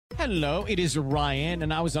Hello, it is Ryan,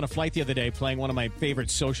 and I was on a flight the other day playing one of my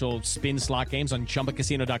favorite social spin slot games on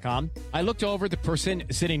ChumbaCasino.com. I looked over at the person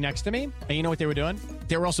sitting next to me, and you know what they were doing?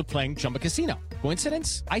 They were also playing Chumba Casino.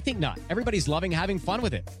 Coincidence? I think not. Everybody's loving having fun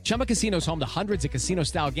with it. Chumba Casino is home to hundreds of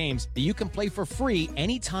casino-style games that you can play for free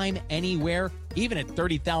anytime, anywhere, even at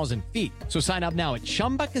 30,000 feet. So sign up now at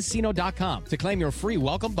ChumbaCasino.com to claim your free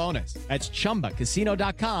welcome bonus. That's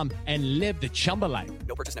ChumbaCasino.com and live the Chumba life.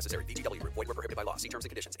 No purchase necessary. VGW. Void where prohibited by law. See terms and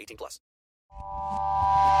conditions. 18+.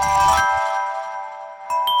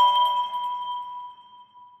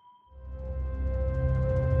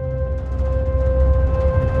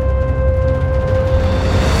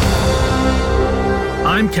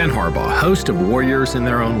 I'm Ken Harbaugh, host of Warriors in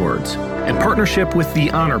Their Own Words. In partnership with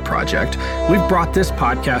the Honor Project, we've brought this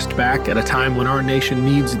podcast back at a time when our nation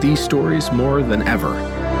needs these stories more than ever.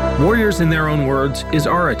 Warriors in Their Own Words is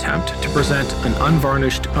our attempt to present an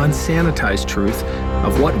unvarnished, unsanitized truth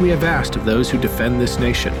of what we have asked of those who defend this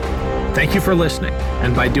nation. Thank you for listening,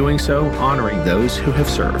 and by doing so, honoring those who have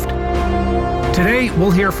served. Today,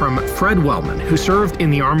 we'll hear from Fred Wellman, who served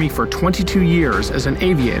in the Army for 22 years as an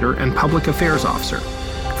aviator and public affairs officer.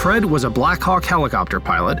 Fred was a Black Hawk helicopter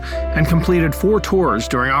pilot and completed 4 tours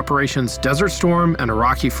during Operations Desert Storm and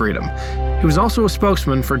Iraqi Freedom. He was also a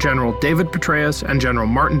spokesman for General David Petraeus and General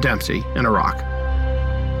Martin Dempsey in Iraq.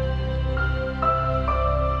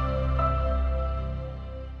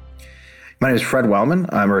 My name is Fred Wellman.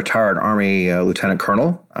 I'm a retired Army Lieutenant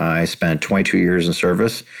Colonel. I spent 22 years in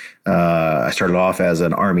service. I started off as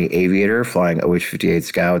an Army aviator, flying OH-58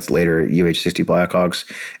 Scouts, later UH-60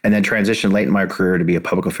 Blackhawks, and then transitioned late in my career to be a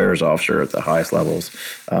public affairs officer at the highest levels.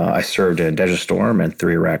 I served in Desert Storm and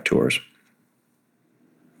 3 Iraq tours.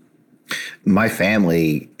 My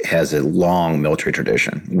family has a long military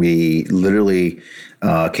tradition. We literally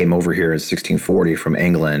came over here in 1640 from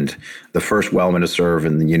England, the first Wellman to serve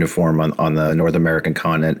in the uniform on the North American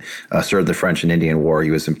continent, served the French and Indian War. He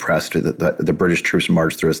was impressed that the British troops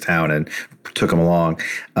marched through his town and took him along.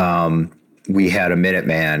 We had a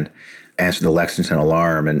Minuteman answer the Lexington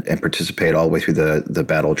alarm and participate all the way through the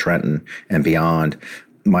Battle of Trenton and beyond.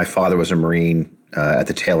 My father was a Marine at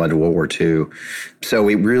the tail end of World War II. So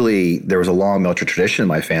there was a long military tradition in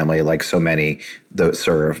my family, like so many that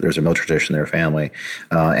serve. There's a military tradition in their family.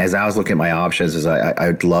 As I was looking at my options, I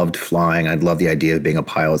loved flying. I'd love the idea of being a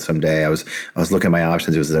pilot someday. I was looking at my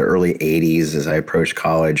options. It was the early 80s as I approached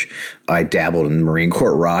college. I dabbled in Marine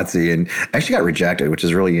Corps ROTC and actually got rejected, which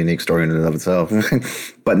is a really unique story in and of itself.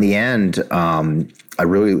 But in the end,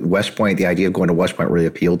 the idea of going to West Point really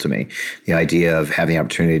appealed to me. The idea of having the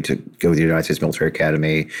opportunity to go to the United States Military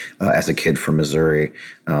Academy as a kid from Missouri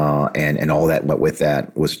and all that went with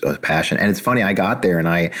that was a passion. And it's funny, I got there and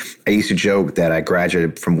I used to joke that I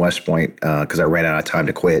graduated from West Point because I ran out of time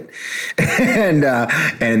to quit. and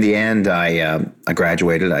in the end, I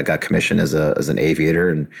graduated. I got commissioned as an aviator,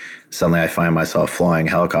 and suddenly I find myself flying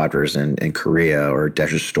helicopters in Korea or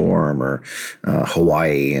Desert Storm or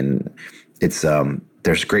Hawaii, and it's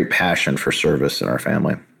there's great passion for service in our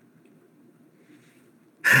family.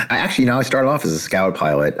 I started off as a scout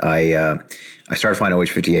pilot. I started flying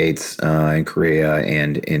OH-58s in Korea,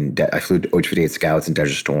 and I flew OH-58 Scouts in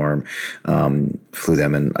Desert Storm, flew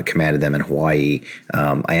them and commanded them in Hawaii.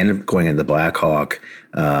 I ended up going into the Black Hawk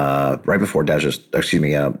right before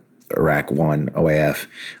Iraq 1 OAF.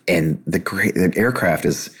 And the aircraft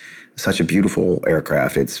is such a beautiful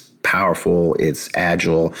aircraft. It's powerful, it's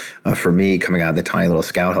agile. For me, coming out of the tiny little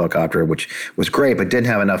Scout helicopter, which was great, but didn't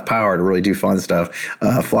have enough power to really do fun stuff,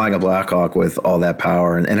 flying a Black Hawk with all that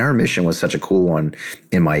power. And our mission was such a cool one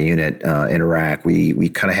in my unit in Iraq. We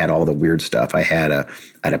kind of had all the weird stuff. I had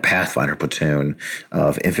a Pathfinder platoon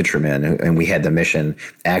of infantrymen, and we had the mission,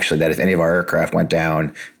 actually, that if any of our aircraft went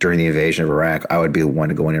down during the invasion of Iraq, I would be the one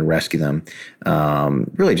to go in and rescue them.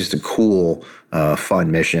 Really just a cool,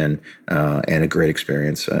 fun mission and a great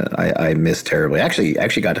experience. I missed terribly.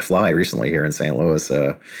 Actually got to fly recently here in St. Louis.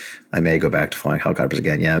 I may go back to flying helicopters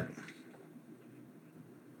again yet.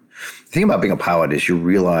 The thing about being a pilot is you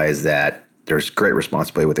realize that there's great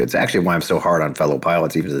responsibility with it. It's actually why I'm so hard on fellow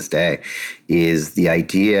pilots even to this day, is the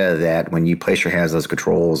idea that when you place your hands on those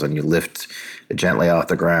controls and you lift gently off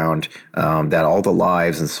the ground, that all the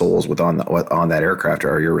lives and souls on that aircraft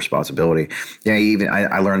are your responsibility.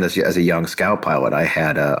 I learned this as a young scout pilot. I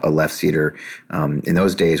had a left seater. In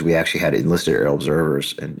those days, we actually had enlisted aerial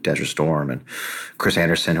observers in Desert Storm, and Chris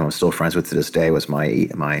Anderson, who I'm still friends with to this day, was my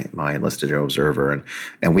enlisted aerial observer,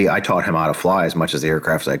 and I taught him how to fly as much as the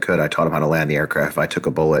aircraft as I could. I taught him how to land the aircraft. If I took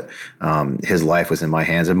a bullet, his life was in my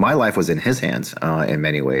hands, and my life was in his hands in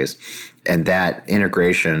many ways. And that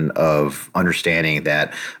integration of understanding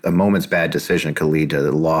that a moment's bad decision could lead to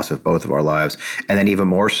the loss of both of our lives. And then even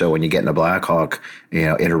more so when you get in a Black Hawk,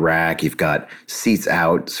 in Iraq, you've got seats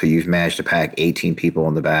out. So you've managed to pack 18 people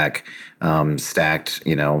in the back, stacked,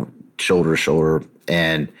 shoulder to shoulder.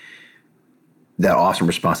 And that awesome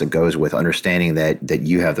response that goes with understanding that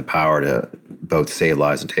you have the power to both save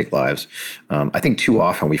lives and take lives. I think too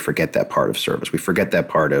often we forget that part of service. We forget that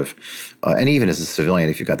part of, and even as a civilian,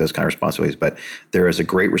 if you've got those kind of responsibilities, but there is a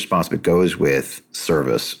great responsibility that goes with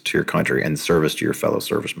service to your country and service to your fellow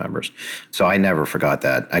service members. So I never forgot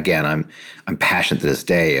that. Again, I'm passionate to this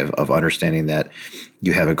day of understanding that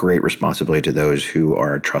you have a great responsibility to those who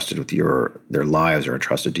are entrusted with their lives are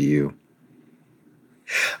entrusted to you.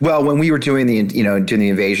 Well, when we were doing the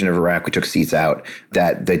invasion of Iraq, we took seats out.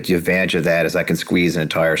 That the advantage of that is I can squeeze an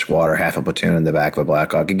entire squad or half a platoon in the back of a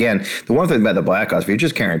Black Hawk. Again, the one thing about the Black Hawks, if you're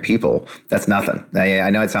just carrying people, that's nothing. I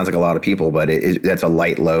know it sounds like a lot of people, but that's a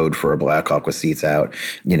light load for a Black Hawk with seats out.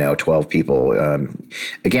 12 people.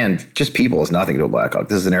 Again, just people is nothing to a Black Hawk.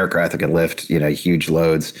 This is an aircraft that can lift huge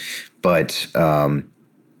loads, but.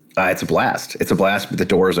 It's a blast. It's a blast with the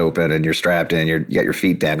doors open and you're strapped in. You got your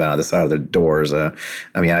feet dangling on the side of the doors. I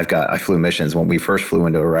flew missions when we first flew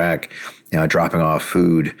into Iraq, dropping off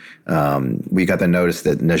food. We got the notice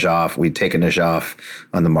that we'd taken Najaf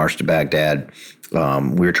on the march to Baghdad. We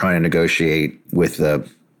were trying to negotiate with Mr.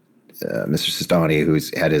 Sistani,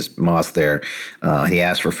 who's had his mosque there. He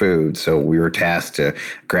asked for food, so we were tasked to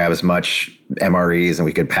grab as much MREs and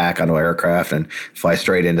we could pack onto aircraft and fly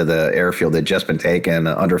straight into the airfield that had just been taken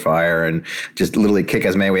under fire and just literally kick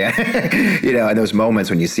as many we had. In those moments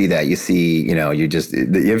when you see that,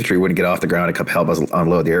 the infantry wouldn't get off the ground to come help us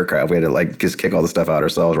unload the aircraft. We had to just kick all the stuff out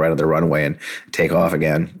ourselves right on the runway and take off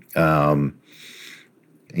again. Like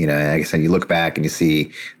I said, you look back and you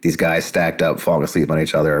see these guys stacked up, falling asleep on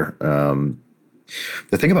each other.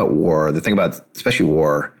 The thing about war, especially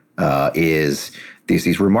war, is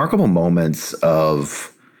these remarkable moments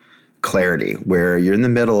of clarity where you're in the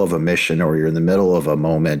middle of a mission or you're in the middle of a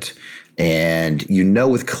moment and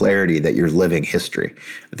with clarity that you're living history,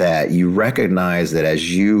 that you recognize that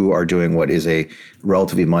as you are doing what is a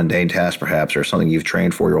relatively mundane task perhaps or something you've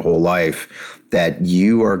trained for your whole life, that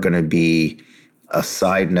you are going to be a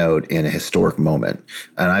side note in a historic moment.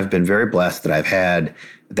 And I've been very blessed that I've had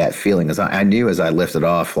that feeling. As I knew as I lifted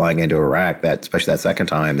off flying into Iraq, that especially that second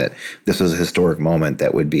time, that this was a historic moment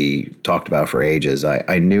that would be talked about for ages.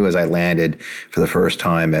 I knew as I landed for the first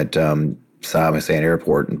time at Saddam Hussein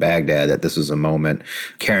Airport in Baghdad that this was a moment,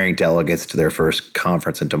 carrying delegates to their first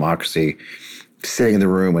conference in democracy, sitting in the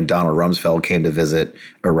room when Donald Rumsfeld came to visit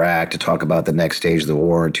Iraq to talk about the next stage of the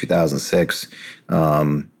war in 2006.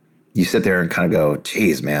 You sit there and kind of go,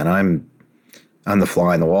 geez, man, I'm the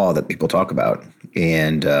fly on the wall that people talk about.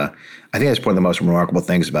 And I think that's one of the most remarkable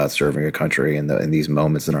things about serving a country in these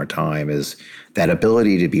moments in our time is that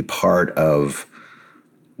ability to be part of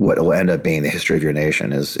what will end up being the history of your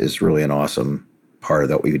nation is really an awesome part of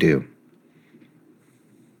what we do.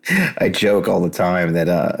 I joke all the time that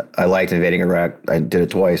I liked invading Iraq. I did it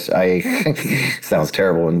twice. Sounds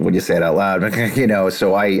terrible when you say it out loud, but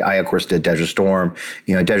so I of course did Desert Storm.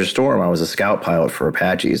 Desert Storm, I was a scout pilot for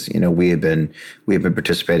Apaches. We had been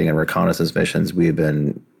participating in reconnaissance missions. We had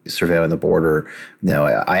been surveilling the border.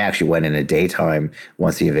 I actually went in a daytime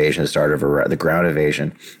once the invasion started, the ground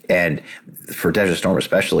invasion, and for Desert Storm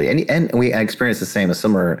especially, and we experienced a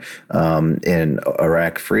similar in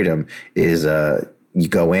Iraq Freedom is. You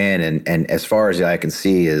go in and as far as the eye can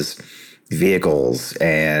see is vehicles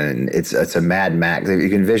and it's a Mad Max. You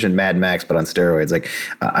can envision Mad Max, but on steroids. Like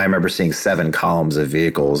I remember seeing 7 columns of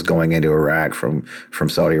vehicles going into Iraq from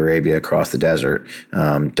Saudi Arabia across the desert,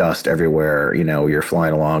 dust everywhere. You're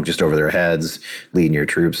flying along just over their heads, leading your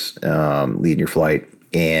troops, leading your flight.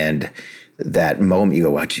 And that moment you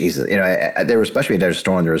go, wow, Jesus, there were, especially in Desert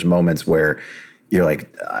Storm, there was moments where you're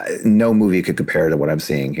like, no movie could compare to what I'm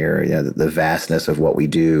seeing here. The vastness of what we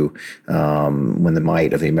do when the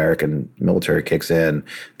might of the American military kicks in.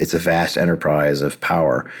 It's a vast enterprise of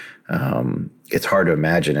power. It's hard to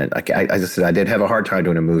imagine it. I just said I did have a hard time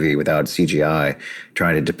doing a movie without CGI,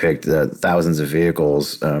 trying to depict the thousands of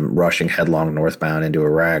vehicles rushing headlong northbound into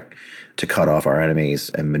Iraq to cut off our enemies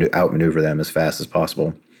and outmaneuver them as fast as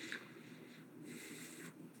possible.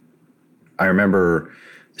 I remember,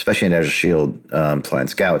 especially in Desert Shield, flying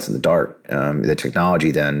scouts in the dark. The technology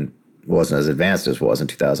then wasn't as advanced as it was in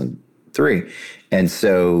 2003. And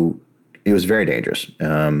so it was very dangerous.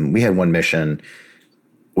 We had one mission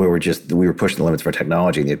where we were pushing the limits of our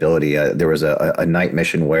technology and the ability. There was a night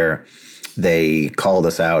mission where they called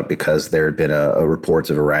us out because there had been a reports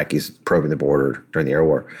of Iraqis probing the border during the air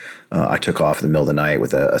war. I took off in the middle of the night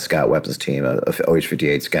with a scout weapons team, a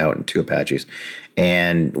OH-58 scout and 2 Apaches.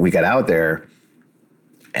 And we got out there.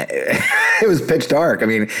 It was pitch dark. I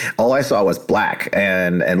mean, all I saw was black,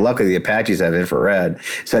 and luckily the Apaches have infrared.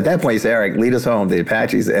 So at that point, you say, all right, lead us home, the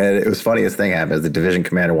Apaches. And it was funniest thing happened. The division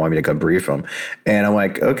commander wanted me to come brief him. And I'm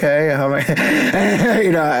like, okay, how am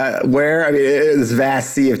I, where? I mean, this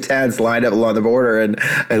vast sea of tents lined up along the border. And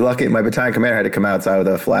luckily, my battalion commander had to come outside with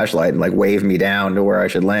a flashlight and like wave me down to where I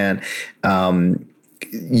should land.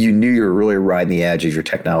 You knew you were really riding the edge of your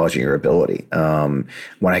technology and your ability.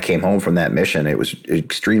 When I came home from that mission, it was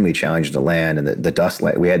extremely challenging to land, and the dust.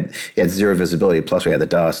 We had zero visibility. Plus, we had the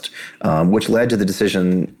dust, which led to the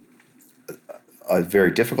decision, a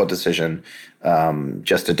very difficult decision,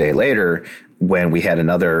 just a day later when we had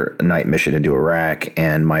another night mission into Iraq,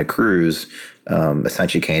 and my crews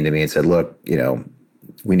essentially came to me and said, "Look,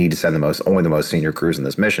 we need to send only the most senior crews in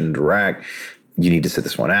this mission into Iraq. You need to sit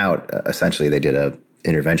this one out." Essentially, they did a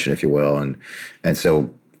intervention, if you will. And so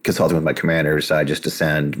consulting with my commander, decided just to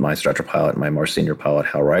send my instructor pilot and my more senior pilot,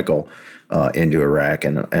 Hal Reichel, into Iraq.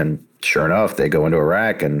 And sure enough, they go into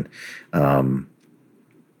Iraq and found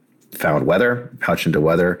weather, pouched into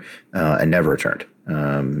weather, and never returned.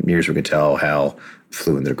 Near as we could tell, Hal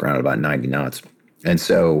flew into the ground at about 90 knots. And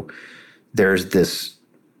so there's this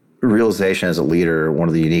realization as a leader. One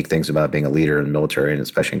of the unique things about being a leader in the military, and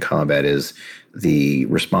especially in combat, is the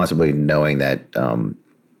responsibility knowing that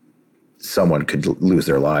someone could lose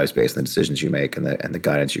their lives based on the decisions you make and the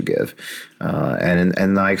guidance you give.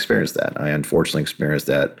 And I experienced that. I unfortunately experienced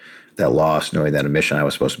that loss, knowing that a mission I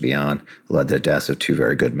was supposed to be on led to the deaths of 2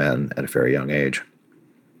 very good men at a very young age.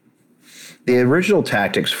 The original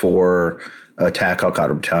tactics for attack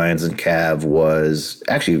helicopter battalions and Cav was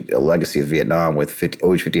actually a legacy of Vietnam with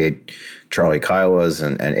OH-58 Charlie Kiowas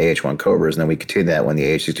and AH-1 Cobras, and then we continued that when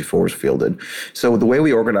the AH-64 was fielded. So the way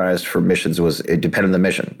we organized for missions was it depended on the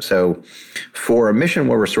mission. So for a mission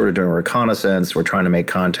where we're sort of doing reconnaissance, we're trying to make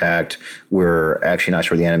contact, we're actually not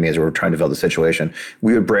sure where the enemy is, we're trying to develop the situation,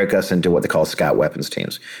 we would break us into what they call scout weapons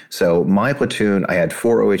teams. So my platoon, I had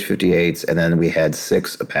 4 OH-58s, and then we had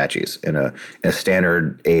 6 Apaches in a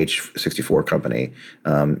standard AH-64 company.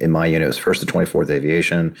 In my unit, it was 1st to 24th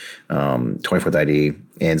Aviation, 24th ID.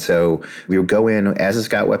 And so we would go in as a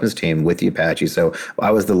scout weapons team with the Apaches. So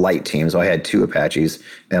I was the light team, so I had 2 Apaches,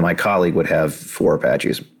 and my colleague would have 4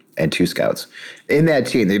 Apaches and 2 scouts. In that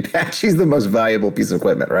team, the Apache is the most valuable piece of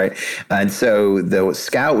equipment, right? And so the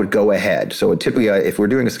scout would go ahead. So typically, if we're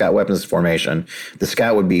doing a scout weapons formation, the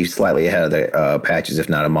scout would be slightly ahead of the Apaches, if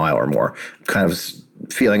not a mile or more, kind of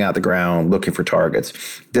feeling out the ground, looking for targets.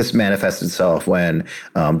 This manifested itself when,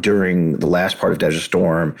 during the last part of Desert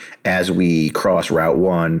Storm, as we crossed Route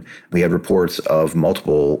 1, we had reports of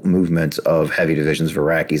multiple movements of heavy divisions of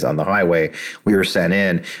Iraqis on the highway. We were sent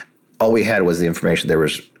in. All we had was the information there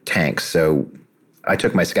was tanks. So I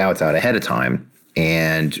took my scouts out ahead of time,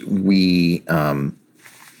 and we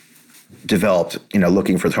developed,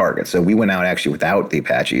 looking for targets. So we went out actually without the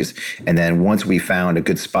Apaches. And then once we found a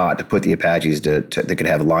good spot to put the Apaches that could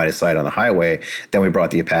have a line of sight on the highway, then we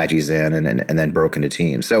brought the Apaches in and then broke into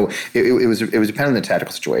teams. So it was dependent on the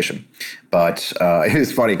tactical situation. But it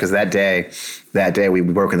was funny because that day we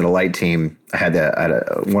broke into the light team. I had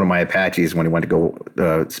one of my Apaches, when he went to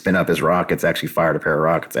go spin up his rockets, actually fired a pair of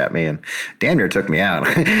rockets at me and damn near took me out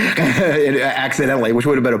accidentally, which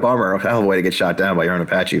would have been a bummer. A hell of a way to get shot down by your own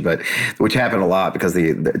Apache, but which happened a lot because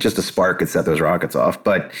just a spark could set those rockets off.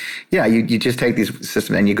 But yeah, you just take these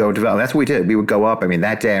systems and you go develop. That's what we did. We would go up. I mean,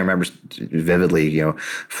 that day I remember vividly,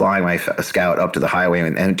 flying my scout up to the highway,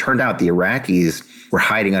 and it turned out the Iraqis were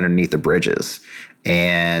hiding underneath the bridges.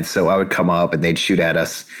 And so I would come up and they'd shoot at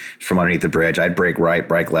us from underneath the bridge. I'd break right,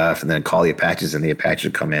 break left, and then call the Apaches, and the Apaches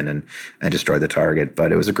would come in and destroy the target.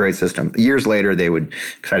 But it was a great system. Years later, they would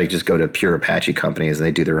try to just go to pure Apache companies and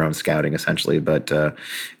they do their own scouting essentially. But in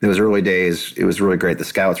those early days, it was really great. The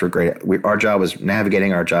scouts were great. Our job was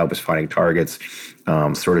navigating. Our job was finding targets,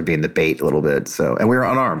 sort of being the bait a little bit. So, and we were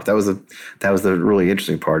unarmed. That was the really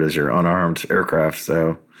interesting part, is you're unarmed aircraft.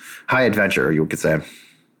 So high adventure, you could say.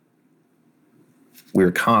 We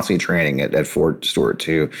were constantly training at Fort Stewart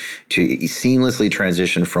to seamlessly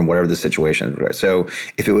transition from whatever the situation was. So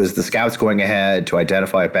if it was the scouts going ahead to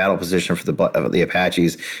identify a battle position for the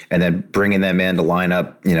Apaches and then bringing them in to line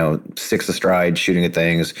up, 6 astride, shooting at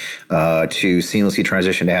things, to seamlessly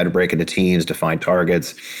transition to how to break into teams to find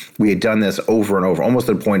targets. We had done this over and over, almost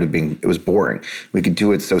to the point of it was boring. We could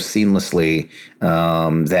do it so seamlessly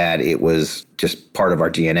that it was just part of our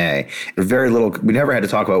DNA. Very little. We never had to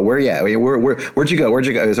talk about where'd you go?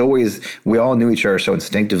 It was always, we all knew each other so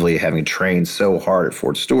instinctively, having trained so hard at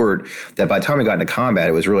Fort Stewart, that by the time we got into combat,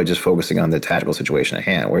 it was really just focusing on the tactical situation at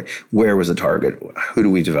hand. Where was the target? Who do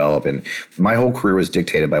we develop? And my whole career was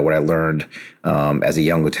dictated by what I learned as a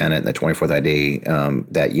young lieutenant in the 24th ID,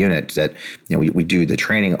 that unit, that we do the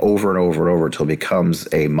training over and over and over until it becomes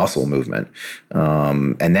a muscle movement.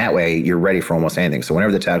 And that way you're ready for almost anything. So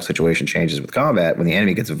whenever the tactical situation changes with combat, when the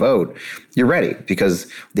enemy gets a vote, you're ready,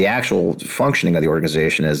 because the actual functioning of the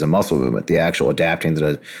organization is a muscle movement. The actual adapting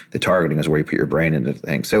to the targeting is where you put your brain into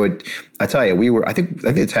things. So I tell you, I think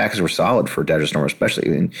the tactics were solid for Desert Storm,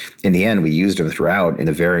 especially. In the end, we used them throughout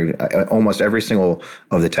in almost every single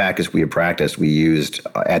of the tactics we had practiced, we used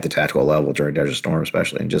at the tactical level during Desert Storm,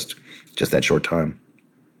 especially in just that short time.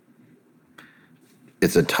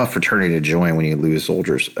 It's a tough fraternity to join when you lose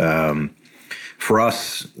soldiers. For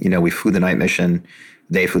us, we flew the night mission.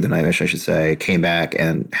 They flew the night mission, I should say, came back,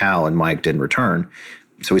 and Hal and Mike didn't return.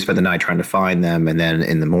 So we spent the night trying to find them. And then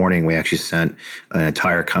in the morning, we actually sent an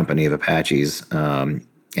entire company of Apaches and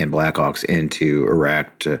Blackhawks into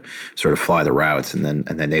Iraq to sort of fly the routes. And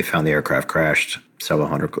then they found the aircraft crashed several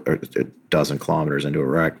hundred, or a dozen kilometers into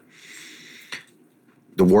Iraq.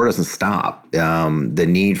 The war doesn't stop. The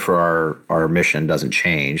need for our mission doesn't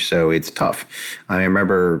change. So it's tough. I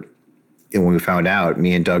remember when we found out,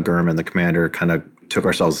 me and Doug Gurman, the commander, kind of took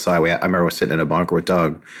ourselves aside. I remember I was sitting in a bunker with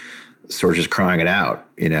Doug, sort of just crying it out,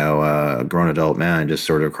 a grown adult man, just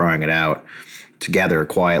sort of crying it out together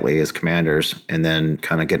quietly as commanders, and then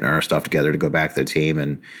kind of getting our stuff together to go back to the team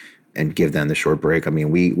and give them the short break. I mean,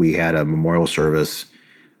 we had a memorial service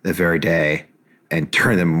the very day, and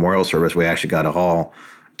during the memorial service, we actually got a haul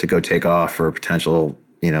to go take off for a potential,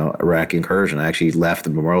 Iraqi incursion. I actually left the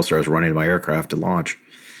memorial service running to my aircraft to launch.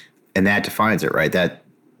 And that defines it, right? That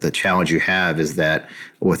the challenge you have is that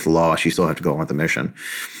with loss, you still have to go on with the mission.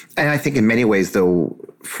 And I think in many ways, though,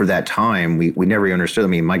 for that time, we never really understood. I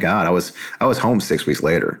mean, my God, I was home 6 weeks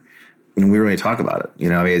later, and we really talk about it.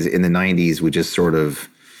 In the 90s, we just sort of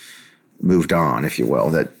moved on, if you will.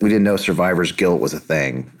 That we didn't know survivor's guilt was a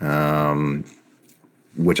thing,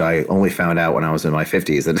 which I only found out when I was in my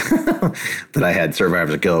 50s that I had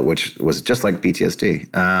survivor's guilt, which was just like PTSD.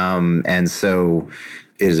 And so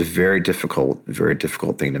it is a very difficult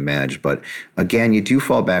thing to manage. But again, you do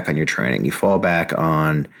fall back on your training. You fall back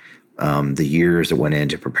on the years that went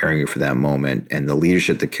into preparing you for that moment, and the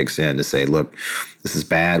leadership that kicks in to say, look, this is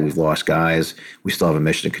bad. We've lost guys. We still have a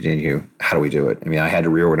mission to continue. How do we do it? I mean, I had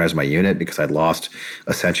to reorganize my unit because I'd lost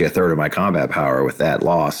essentially a third of my combat power with that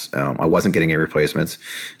loss. I wasn't getting any replacements.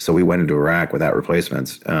 So we went into Iraq without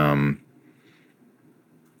replacements.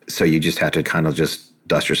 So you just have to kind of just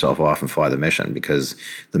dust yourself off and fly the mission, because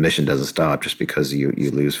the mission doesn't stop just because you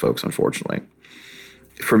lose folks, unfortunately.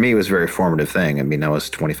 For me, it was a very formative thing. I mean, I was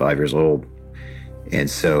 25 years old. And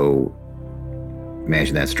so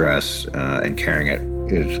managing that stress and carrying it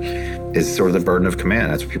is sort of the burden of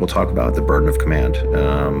command. That's what people talk about, the burden of command.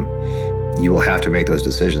 You will have to make those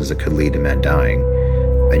decisions that could lead to men dying,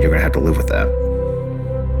 and you're going to have to live with that.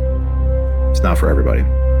 It's not for everybody.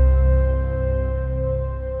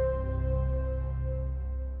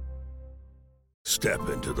 Step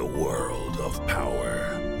into the world of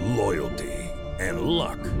power, loyalty, and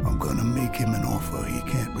luck. I'm gonna make him an offer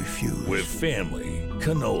he can't refuse. With family,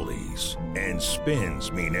 cannolis, and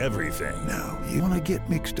spins mean everything. Now, you wanna get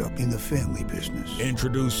mixed up in the family business.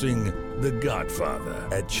 Introducing The Godfather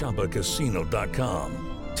at ChumbaCasino.com.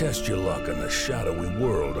 Test your luck in the shadowy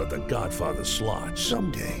world of The Godfather slot.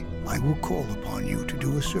 Someday, I will call upon you to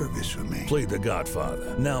do a service for me. Play The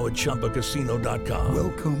Godfather, now at ChumbaCasino.com.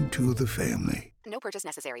 Welcome to the family. No purchase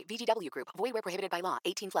necessary. VGW Group. Void where prohibited by law.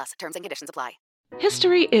 18+. Terms and conditions apply.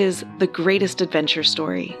 History is the greatest adventure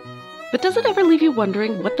story. But does it ever leave you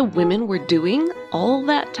wondering what the women were doing all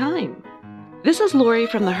that time? This is Lori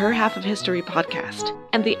from the Her Half of History podcast,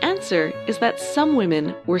 and the answer is that some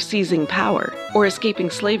women were seizing power, or escaping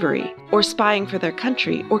slavery, or spying for their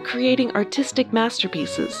country, or creating artistic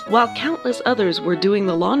masterpieces, while countless others were doing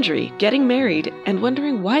the laundry, getting married, and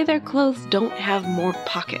wondering why their clothes don't have more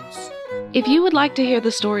pockets. If you would like to hear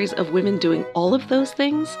the stories of women doing all of those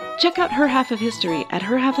things, check out Her Half of History at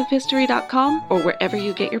herhalfofhistory.com or wherever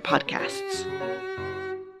you get your podcasts.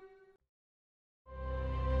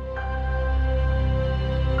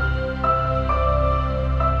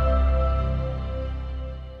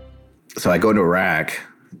 So I go to Iraq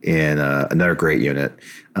in another great unit.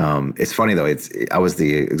 It's funny, though. I was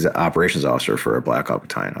the operations officer for a Black Hawk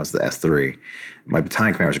battalion. I was the S3. My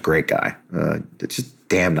battalion commander was a great guy, just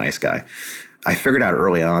damn nice guy. I figured out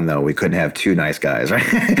early on, though, we couldn't have two nice guys, right?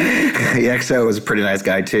 The XO was a pretty nice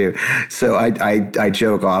guy, too. So I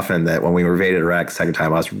joke often that when we invaded Iraq the second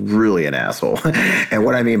time, I was really an asshole. And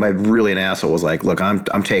what I mean by really an asshole was like, look, I'm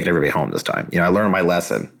taking everybody home this time. I learned my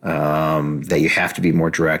lesson that you have to be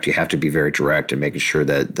more direct. You have to be very direct and making sure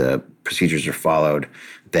that the procedures are followed,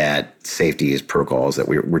 that safety is protocols, that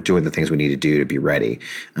we're doing the things we need to do to be ready.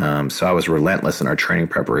 So I was relentless in our training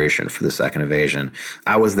preparation for the second invasion.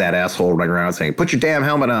 I was that asshole running around saying, put your damn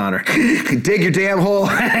helmet on, or dig your damn hole,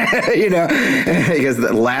 because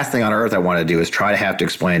the last thing on earth I want to do is try to have to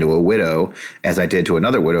explain to a widow, as I did to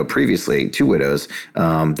another widow previously, two widows,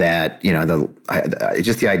 that,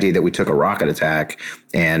 just the idea that we took a rocket attack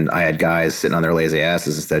and I had guys sitting on their lazy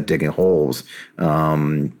asses instead of digging holes,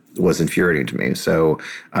 was infuriating to me. So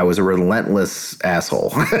I was a relentless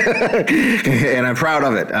asshole, and I'm proud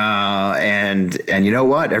of it. And you know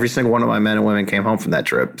what? Every single one of my men and women came home from that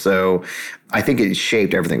trip. So I think it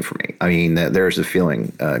shaped everything for me. I mean, there's a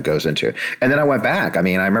feeling goes into it. And then I went back. I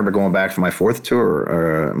mean, I remember going back for my fourth tour,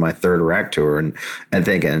 or my third Iraq tour, and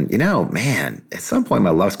thinking, man, at some point my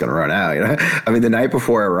luck's going to run out. I mean, the night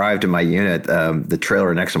before I arrived in my unit, the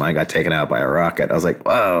trailer next to mine got taken out by a rocket. I was like,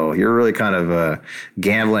 whoa, you're really kind of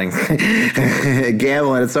gambling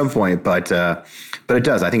at some point. But it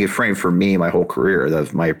does. I think it framed for me my whole career.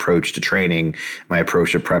 My approach to training, my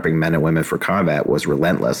approach to prepping men and women for combat was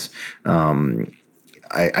relentless.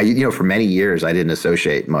 For many years, I didn't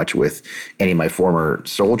associate much with any of my former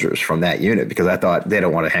soldiers from that unit because I thought they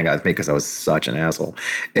don't want to hang out with me because I was such an asshole.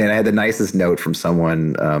 And I had the nicest note from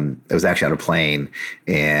someone that was actually on a plane,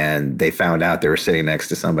 and they found out they were sitting next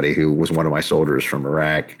to somebody who was one of my soldiers from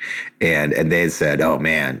Iraq, and they had said, "Oh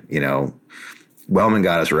man, Wellman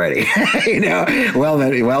got us ready."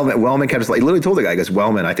 Wellman kept us alive. He literally told the guy,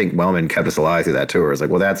 I think Wellman kept us alive through that tour. I was like,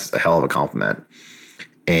 well, that's a hell of a compliment.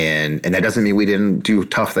 And that doesn't mean we didn't do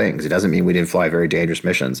tough things. It doesn't mean we didn't fly very dangerous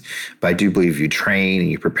missions. But I do believe you train and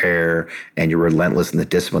you prepare and you're relentless in the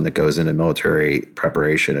discipline that goes into military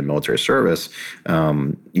preparation and military service,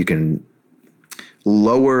 you can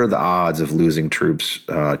lower the odds of losing troops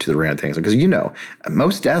to the random things. Because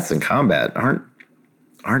most deaths in combat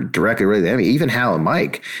aren't directly related to the enemy. Even Hal and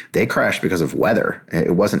Mike, they crashed because of weather.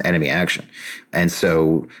 It wasn't enemy action. And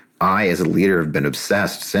so I, as a leader, have been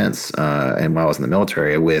obsessed since, and while I was in the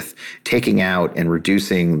military, with taking out and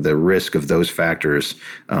reducing the risk of those factors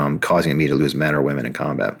causing me to lose men or women in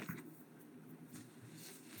combat.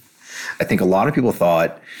 I think a lot of people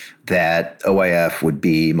thought that OIF would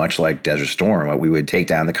be much like Desert Storm. We would take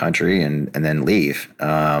down the country and then leave.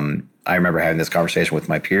 I remember having this conversation with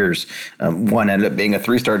my peers. One ended up being a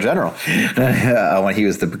 3-star general when he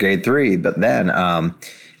was the Brigade 3. But then,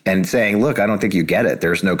 and saying, look, I don't think you get it.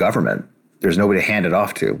 There's no government. There's nobody to hand it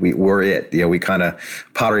off to. We're it. We kind of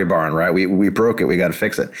Pottery Barn, right? We broke it. We got to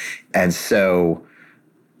fix it. And so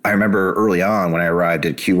I remember early on when I arrived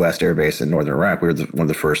at Q West Air Base in northern Iraq, we were one of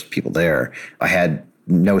the first people there. I had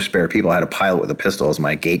no spare people. I had a pilot with a pistol as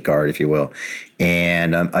my gate guard, if you will.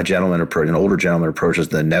 And an older gentleman approaches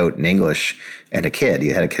the note in English, and a kid. He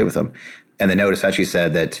had a kid with him. And the note essentially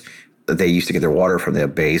said that they used to get their water from the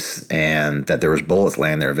base and that there was bullets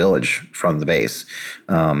laying in their village from the base.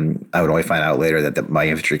 I would only find out later that my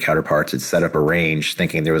infantry counterparts had set up a range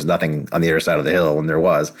thinking there was nothing on the other side of the hill, and there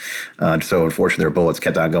was. So unfortunately, their bullets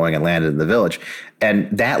kept on going and landed in the village. And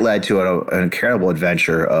that led to an incredible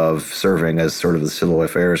adventure of serving as sort of the civil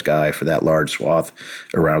affairs guy for that large swath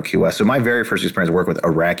around Key West. So my very first experience working with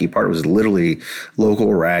Iraqi partners was literally local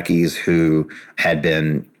Iraqis who had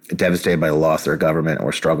been devastated by the loss of their government and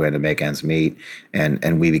were struggling to make ends meet.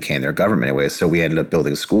 And we became their government anyway. So we ended up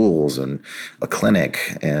building schools and a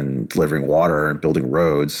clinic and delivering water and building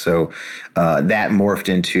roads. So that morphed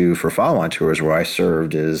into, for follow-on tours, where I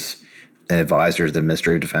served as an advisor to the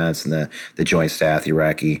Ministry of Defense and the Joint Staff, the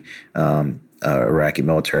Iraqi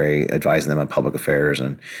military, advising them on public affairs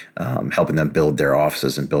and helping them build their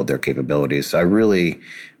offices and build their capabilities. So I really,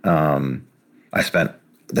 I spent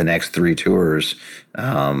the next 3 tours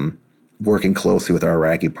working closely with our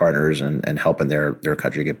Iraqi partners and helping their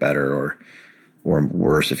country get better or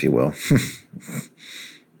worse, if you will.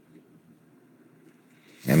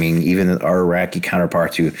 I mean, even our Iraqi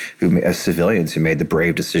counterparts who as civilians who made the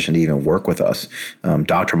brave decision to even work with us.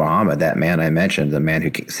 Dr. Muhammad, that man I mentioned, the man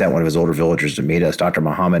who sent one of his older villagers to meet us, Dr.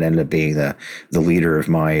 Muhammad ended up being the leader of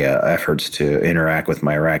my efforts to interact with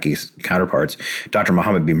my Iraqi counterparts. Dr.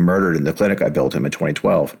 Muhammad be murdered in the clinic I built him in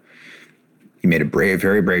 2012. He made a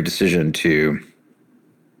very brave decision to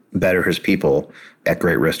better his people at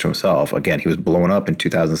great risk to himself. Again, he was blown up in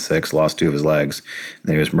 2006, lost 2 of his legs, and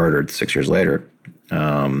then he was murdered 6 years later.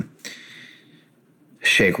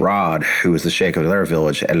 Sheikh Rod, who was the sheikh of their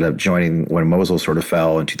village, ended up joining when Mosul sort of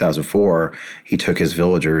fell in 2004. He took his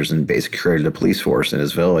villagers and basically created a police force in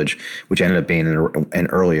his village, which ended up being an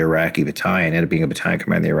early Iraqi battalion, ended up being a battalion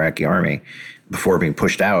command of the Iraqi army before being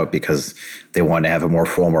pushed out because they wanted to have a more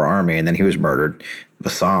formal army. And then he was murdered.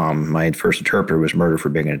 Bassam, my first interpreter, was murdered for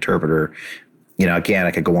being an interpreter. Again,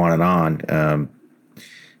 I could go on and on.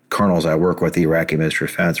 Colonels I work with, the Iraqi Ministry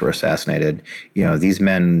of Defense, were assassinated. These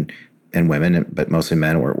men and women, but mostly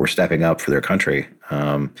men, were stepping up for their country.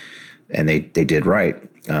 And they did right.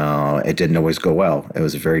 It didn't always go well. It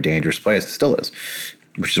was a very dangerous place. It still is,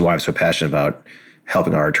 which is why I'm so passionate about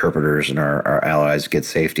helping our interpreters and our allies get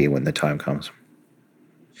safety when the time comes.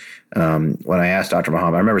 When I asked Dr.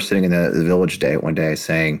 Muhammad, I remember sitting in the village one day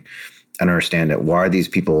saying, I don't understand it. Why are these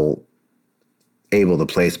people able to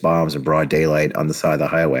place bombs in broad daylight on the side of the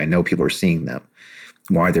highway? I know people are seeing them.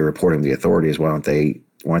 Why are they reporting to the authorities? Why aren't they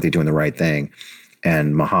doing the right thing?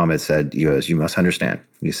 And Muhammad said, you must understand.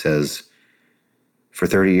 He says, for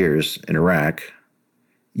 30 years in Iraq,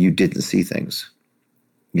 you didn't see things.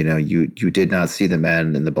 You did not see the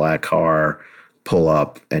men in the black car pull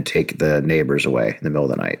up and take the neighbors away in the middle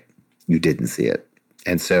of the night. You didn't see it.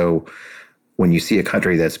 And so when you see a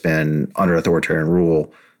country that's been under authoritarian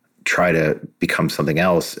rule try to become something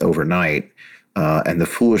else overnight, and the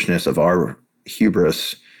foolishness of our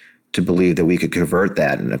hubris to believe that we could convert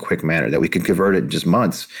that in a quick manner, that we could convert it in just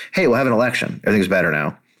months. Hey, we'll have an election. Everything's better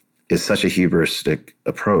now. Is such a hubristic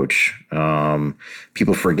approach.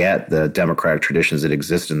 People forget the democratic traditions that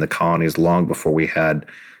existed in the colonies long before we had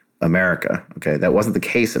America. Okay, that wasn't the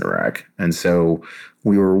case in Iraq. And so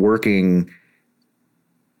we were working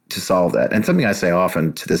to solve that. And something I say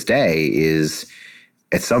often to this day is,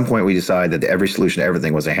 at some point we decided that every solution to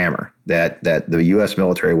everything was a hammer, that the U.S.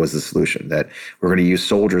 military was the solution, that we're going to use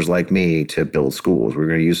soldiers like me to build schools. We're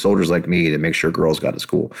going to use soldiers like me to make sure girls got to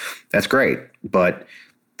school. That's great. But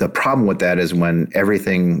the problem with that is when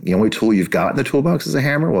the only tool you've got in the toolbox is a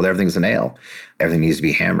hammer, well, everything's a nail. Everything needs to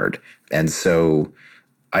be hammered. And so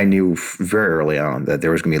I knew very early on that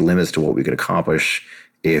there was going to be limits to what we could accomplish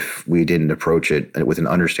if we didn't approach it with an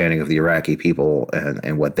understanding of the Iraqi people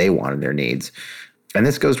and what they wanted, their needs. And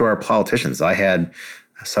this goes to our politicians. I had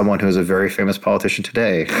someone who's a very famous politician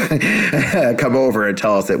today come over and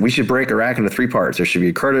tell us that we should break Iraq into 3 parts. There should be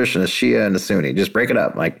a Kurdish and a Shia and a Sunni. Just break it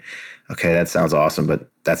up. Like, okay, that sounds awesome, but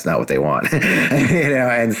that's not what they want.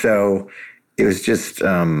 And so it was just,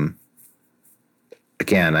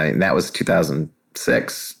 again, that was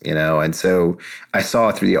 2006, and so I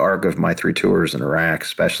saw through the arc of my 3 tours in Iraq,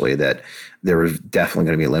 especially, that there was definitely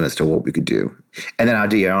going to be limits to what we could do. And then I'll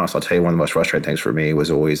be honest, I'll tell you one of the most frustrating things for me was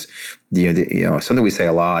always, something we say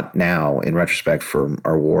a lot now in retrospect for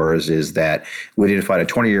our wars is that we didn't fight a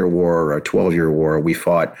 20-year war or a 12-year war. We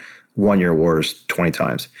fought 1-year wars 20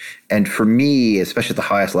 times. And for me, especially at the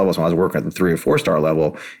highest levels when I was working at the 3 or 4-star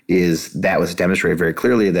level, is that was demonstrated very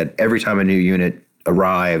clearly that every time a new unit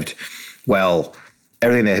arrived, well,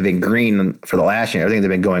 everything that had been green for the last year, everything that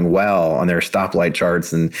had been going well on their stoplight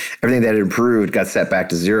charts and everything that had improved got set back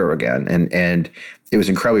to 0 again. And it was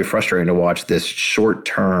incredibly frustrating to watch this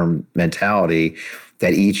short-term mentality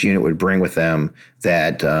that each unit would bring with them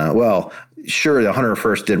that, sure, the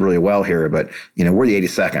 101st did really well here, but, we're the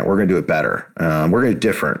 82nd. We're going to do it better. We're going to do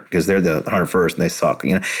different because they're the 101st and they suck.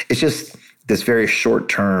 It's just this very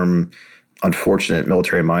short-term, unfortunate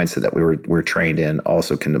military mindset that we're trained in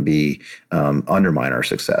also can be undermine our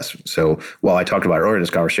success. So while I talked about earlier in this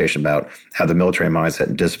conversation about how the military mindset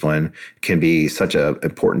and discipline can be such an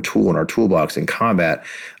important tool in our toolbox in combat,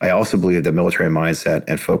 I also believe that military mindset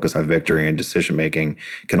and focus on victory and decision-making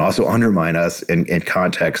can also undermine us in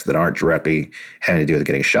contexts that aren't directly having to do with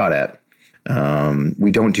getting shot at. We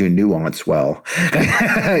don't do nuance well,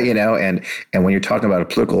 and when you're talking about a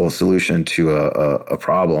political solution to a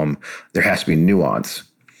problem, there has to be nuance.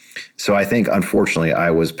 So I think, unfortunately, I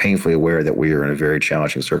was painfully aware that we were in a very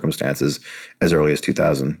challenging circumstances as early as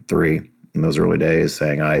 2003, in those early days,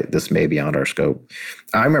 saying, this may be beyond our scope.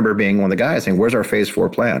 I remember being one of the guys saying, where's our phase 4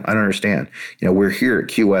 plan? I don't understand. We're here at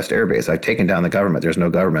Key West Air Base. I've taken down the government. There's no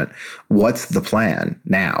government. What's the plan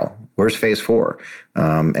now? Where's phase 4?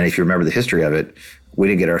 And if you remember the history of it, we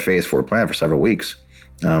didn't get our phase 4 plan for several weeks.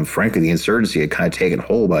 Frankly, the insurgency had kind of taken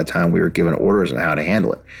hold by the time we were given orders on how to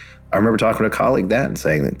handle it. I remember talking to a colleague then and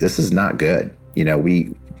saying that this is not good.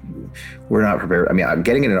 We're not prepared. I mean, I'm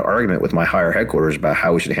getting in an argument with my higher headquarters about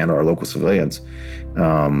how we should handle our local civilians.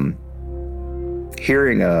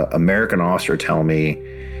 Hearing an American officer tell me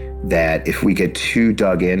that if we get too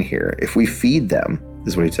dug in here, if we feed them,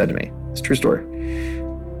 this is what he said to me. It's a true story.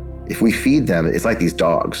 if we feed them, it's like these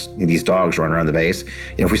dogs. These dogs run around the base.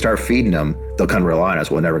 If we start feeding them, they'll come rely on us.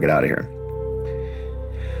 We'll never get out of here.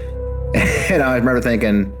 And I remember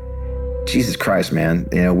thinking, Jesus Christ, man,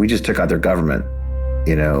 we just took out their government.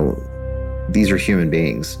 These are human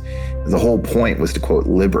beings. The whole point was to, quote,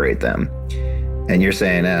 liberate them. And you're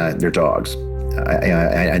saying, they're dogs.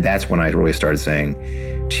 And that's when I really started saying,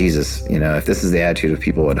 Jesus, if this is the attitude of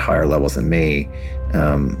people at higher levels than me,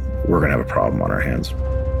 we're going to have a problem on our hands.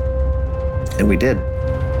 And we did.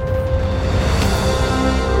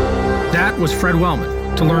 That was Fred Wellman.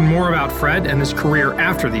 To learn more about Fred and his career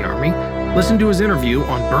after the Army, listen to his interview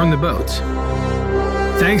on Burn the Boats.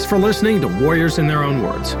 Thanks for listening to Warriors in Their Own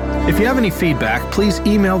Words. If you have any feedback, please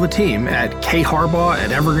email the team at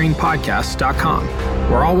kharbaugh@evergreenpodcasts.com.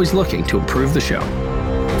 We're always looking to improve the show.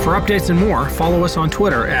 For updates and more, follow us on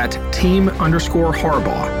Twitter at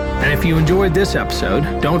 @team_Harbaugh. And if you enjoyed this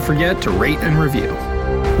episode, don't forget to rate and review.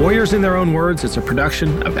 Warriors in Their Own Words is a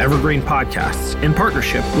production of Evergreen Podcasts in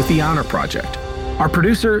partnership with the Honor Project. Our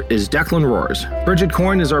producer is Declan Roars. Bridget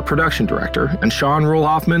Coyne is our production director, and Sean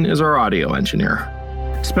Rule-Hoffman is our audio engineer.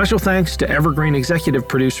 Special thanks to Evergreen executive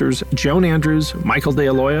producers Joan Andrews, Michael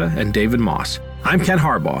DeAloia, and David Moss. I'm Ken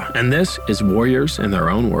Harbaugh, and this is Warriors in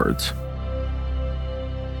Their Own Words.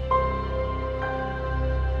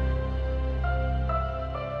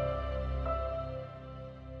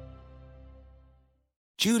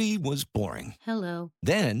 Judy was boring. Hello.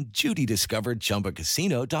 Then Judy discovered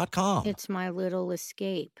ChumbaCasino.com. It's my little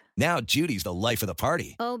escape. Now Judy's the life of the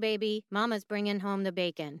party. Oh, baby, mama's bringing home the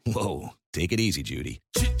bacon. Whoa, take it easy, Judy.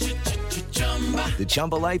 The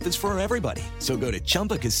Chumba life is for everybody. So go to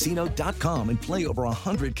ChumbaCasino.com and play over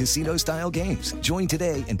 100 casino-style games. Join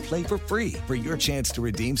today and play for free for your chance to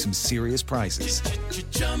redeem some serious prizes.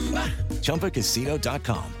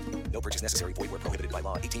 ChumbaCasino.com. No purchase necessary. Void where prohibited by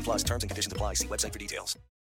law. 18+ terms and conditions apply. See website for details.